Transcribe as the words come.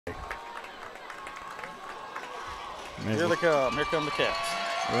Here they come. Here come the Cats.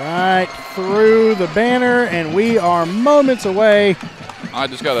 Right through the banner, and we are moments away I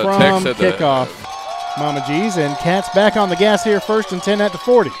just got a from text at kickoff. Mama G's, and Cats back on the gas here, 1st and 10 at the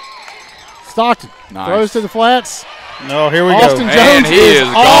 40. Stockton throws to the flats. No, here we Austin go. Jones he is is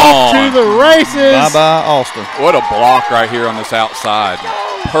off gone. to the races. Bye-bye, Austin. What a block right here on this outside.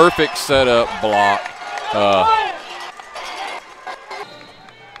 Perfect setup block.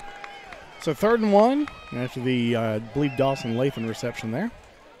 So 3rd and 1 after the, I believe, Dawson Lathan reception there.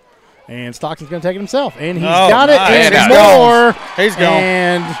 And Stockton's going to take it himself. And he's got it and He's more. He's gone.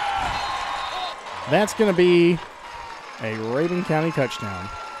 And that's going to be a Rabun County touchdown.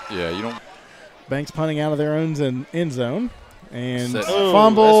 Yeah, you don't. Banks punting out of their own end zone. And Ooh,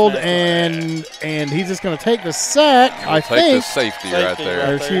 fumbled, and he's just going to take the sack, I think. Take the safety right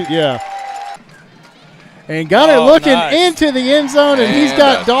there. Yeah. And got it looking into the end zone, and he's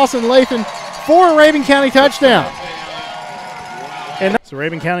got Dawson Lathan for a Rabun County touchdown. And so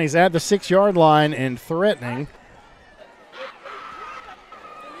Rabun County's at the 6-yard line and threatening.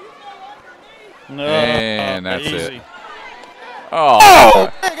 No, And that's easy. it.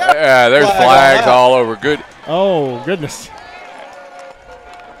 Oh, yeah, there's flags all over. Good. Oh, goodness.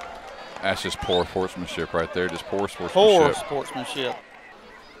 That's just poor sportsmanship right there. Just poor sportsmanship. Poor sportsmanship.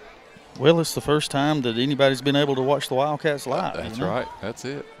 Well, it's the first time that anybody's been able to watch the Wildcats live. That's right. That's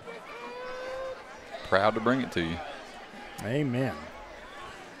it. Proud to bring it to you. Amen.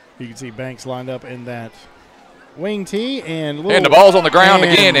 You can see Banks lined up in that wing tee. And the ball's on the ground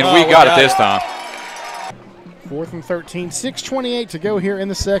again, and we got it this time. 4th and 13, 6:28 to go here in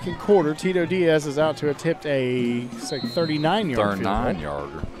the second quarter. Tito Diaz is out to attempt a 39-yard field goal.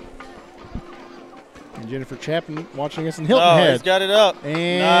 39-yarder. And Jennifer Chapman watching us in Hilton Head. He's got it up.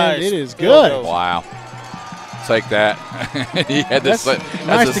 And it is good. Wow. Take that. He had this. That's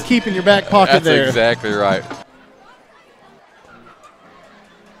nice to keep in your back pocket there. That's exactly right.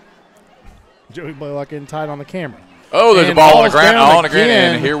 Joey Blaylock in tight on the camera. Oh, there's a ball on the ground.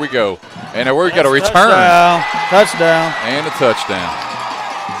 And here we go. And we've got a return. Touchdown. And a touchdown.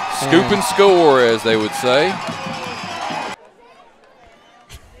 Scoop and score, as they would say.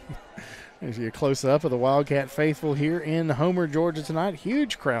 There's a close-up of the Wildcat faithful here in Homer, Georgia tonight.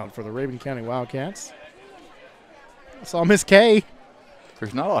 Huge crowd for the Rabun County Wildcats. I saw Miss Kay.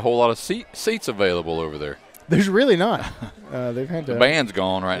 There's not a whole lot of seats available over there. There's really not. They've had to the band's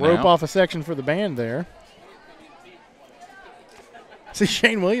gone right now. Rope off a section for the band there. See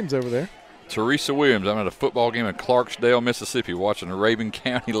Shane Williams over there. Teresa Williams. I'm at a football game in Clarksdale, Mississippi, watching the Rabun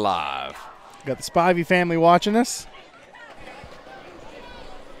County live. Got the Spivey family watching us.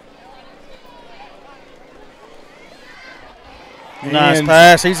 Nice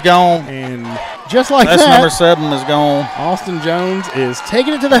pass. He's gone. And just like that's that, number 7 is gone. Austin Jones is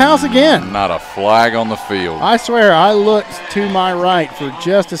taking it to the house again. Not a flag on the field. I swear, I looked to my right for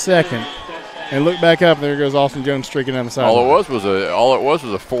just a second and looked back up. There goes Austin Jones streaking down the sideline. All it was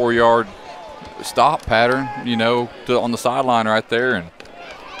a 4-yard stop pattern, on the sideline right there, and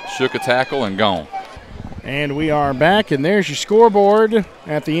shook a tackle and gone. And we are back, and there's your scoreboard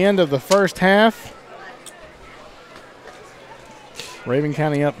at the end of the first half. Rabun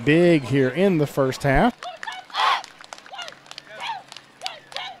County up big here in the first half.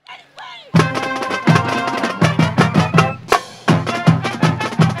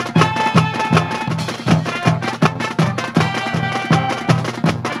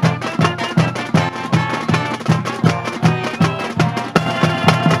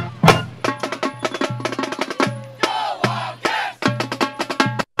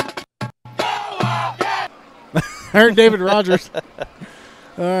 Heard David Rogers.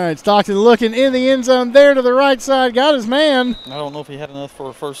 All right, Stockton looking in the end zone there to the right side. Got his man. I don't know if he had enough for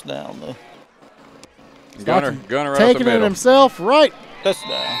a first down, though. Gunner right taking up the middle. it himself right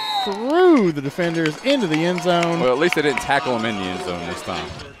touchdown through the defenders into the end zone. Well, at least they didn't tackle him in the end zone this time.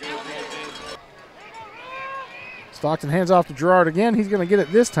 Stockton hands off to Gerard again. He's going to get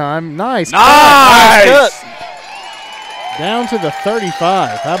it this time. Nice. Nice. Down to the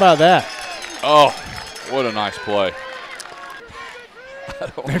 35. How about that? Oh, what a nice play.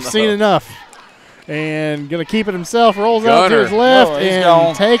 They've seen enough. And going to keep it himself. Rolls out to his left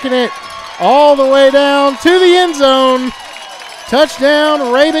and taking it all the way down to the end zone. Touchdown,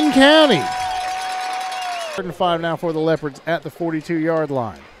 Rabun County. 3rd and 5 now for the Leopards at the 42-yard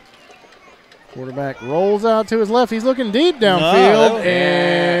line. Quarterback rolls out to his left. He's looking deep downfield.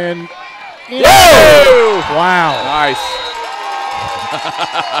 And wow. Nice.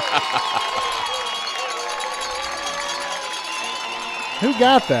 Who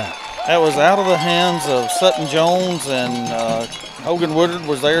got that? That was out of the hands of Sutton Jones, and Hogan Woodard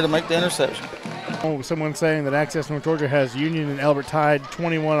was there to make the interception. Oh, someone saying that Access North Georgia has Union and Elbert tied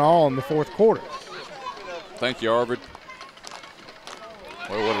 21-all in the fourth quarter. Thank you, Arvid.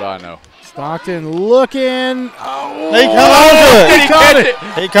 Well, what did I know? Stockton looking. Oh, he caught it.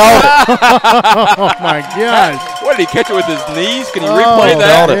 He caught it. Oh, my gosh. What, did he catch it with his knees? Can you replay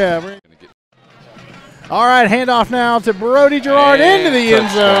that? Yeah. All right, handoff now to Brody Gerard And into the end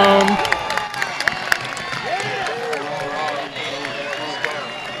zone.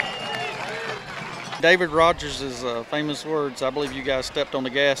 David Rogers' famous words, I believe you guys stepped on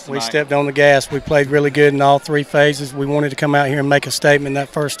the gas tonight. We stepped on the gas. We played really good in all three phases. We wanted to come out here and make a statement that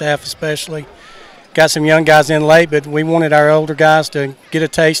first half especially. Got some young guys in late, but we wanted our older guys to get a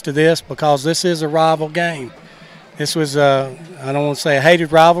taste of this because this is a rival game. This was, I don't want to say a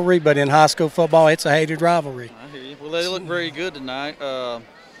hated rivalry, but in high school football, it's a hated rivalry. I hear you. Well, they look very good tonight. I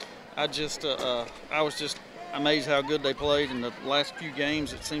was just amazed how good they played in the last few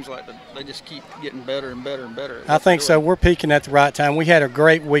games. It seems like they just keep getting better and better and better. I think so. We're peaking at the right time. We had a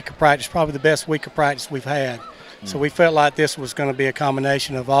great week of practice, probably the best week of practice we've had. So we felt like this was going to be a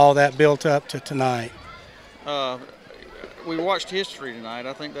combination of all that built up to tonight. We watched history tonight.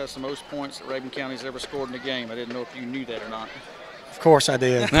 I think that's the most points that Rabun County's ever scored in a game. I didn't know if you knew that or not. Of course I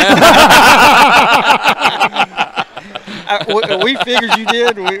did. We figured you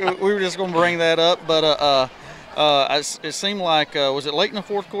did. We were just going to bring that up, but it seemed like, was it late in the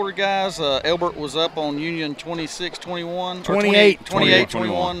fourth quarter, guys? Elbert was up on Union 26-21.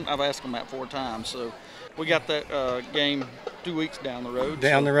 28-21. I've asked them that 4 times. So we got that game 2 weeks down the road.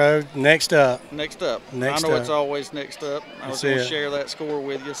 Next up. I know it's always next up. I was going to share that score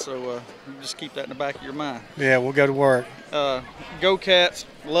with you, so just keep that in the back of your mind. Yeah, we'll go to work. Go Cats.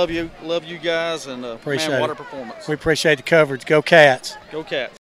 Love you guys, and man, what a performance. We appreciate the coverage. Go Cats. Go Cats.